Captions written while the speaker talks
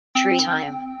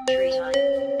Treetime.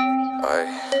 Ay.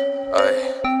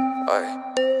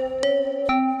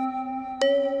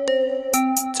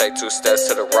 Take 2 steps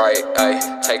to the right,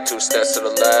 ayy. Take 2 steps to the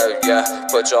left, yeah.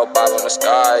 Put your Bible in the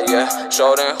sky, yeah.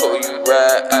 Show them who you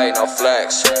rap, ayy. No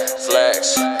flex.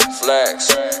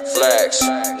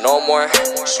 No more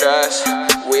stress.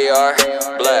 We are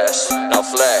blessed. No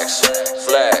flex.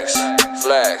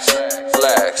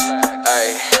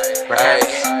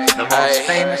 The most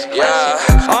famous Yeah.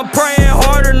 I'm praying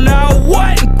harder now,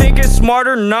 what? Thinking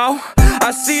smarter now.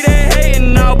 I see they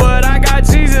hating now, but I got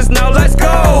Jesus now, let's go.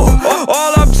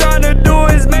 All I'm trying to do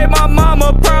is make my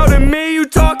mama proud of me. You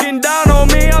talking down on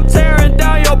me, I'm tearing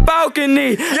down your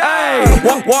balcony.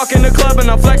 Ayy, walk in the club and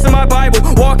I'm flexing my Bible.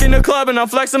 Walk in the club and I'm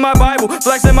flexing my Bible.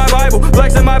 Flexing my Bible,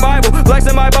 flexing my Bible,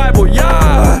 flexing my Bible,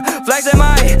 yeah. Flexing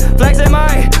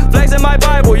my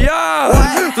Bible,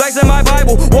 yeah. Flexing my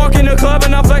Bible, walk in the club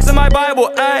and I'm flexing my Bible,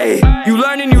 ayy. You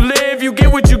learn and you live, you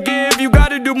get what you give. You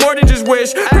gotta do more than just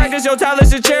wish. Practice your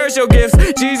talents and cherish your gifts.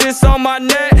 Jesus on my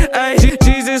neck, ayy.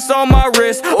 Jesus on my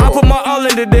wrist. I put my all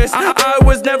into this. I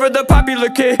was never the popular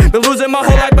kid. Been losing my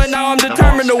whole life, but now I'm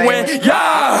determined to win.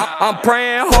 Yeah, I'm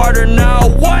praying harder now.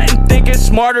 What? Thinking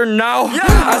smarter now.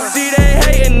 I see they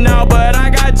hating now, but I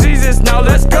got Jesus now.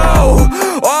 Let's go.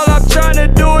 All I'm trying to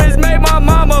do is make my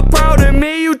mama proud of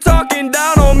me. You talking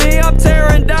down on me, I'm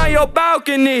tearing down your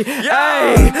balcony.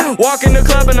 Ayy, walk in the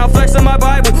club and I'm flexing my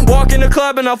Bible. Walk in the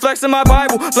club and I'm flexing my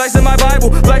Bible. Flexing my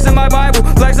Bible, flexing my Bible,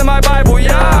 flexing my Bible,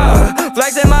 yeah.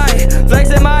 Flexing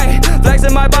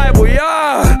my Bible,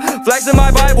 yeah. Flexing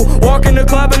my Bible, walk in the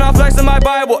club and I'm flexing my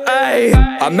Bible, ayy.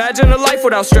 Imagine a life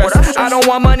without stress. I don't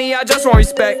want money, I just want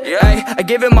respect, ayy. I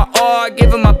give it my all, I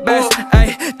give it my best,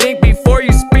 ayy. Think before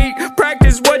you speak,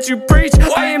 practice what you preach.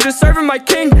 I am just serving my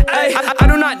king, ayy. I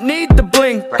do not need the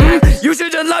bling, you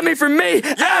should just love me for me,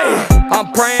 ayy.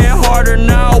 I'm praying harder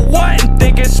now, what?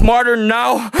 Thinking smarter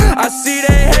now. I see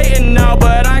they hating now,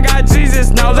 but I got Jesus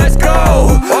now, let's go.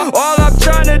 All I'm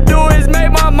trying to do is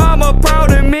make my mama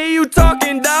proud of me. You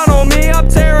talking down on me, I'm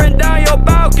tearing down your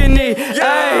balcony,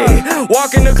 ayy.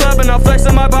 Walk in the club and I'm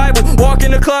flexing my Bible. Walk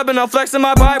in the club and I'm flexing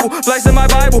my Bible. Flexing my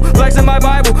Bible, flexing my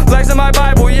Bible, flexing my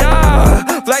Bible,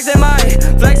 yeah. Flexing my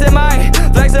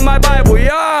Bible,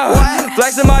 yeah.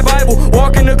 Flexing my Bible,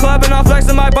 walk in the club and I'm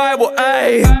flexing my Bible,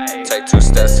 ayy. Take 2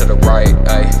 steps to the right,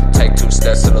 ayy. Take 2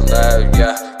 steps to the left,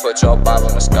 yeah. Put your Bible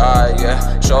in the sky,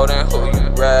 yeah. Show them who you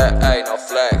rap, ayy. No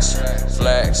flex.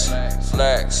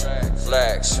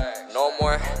 No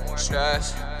more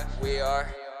stress. We are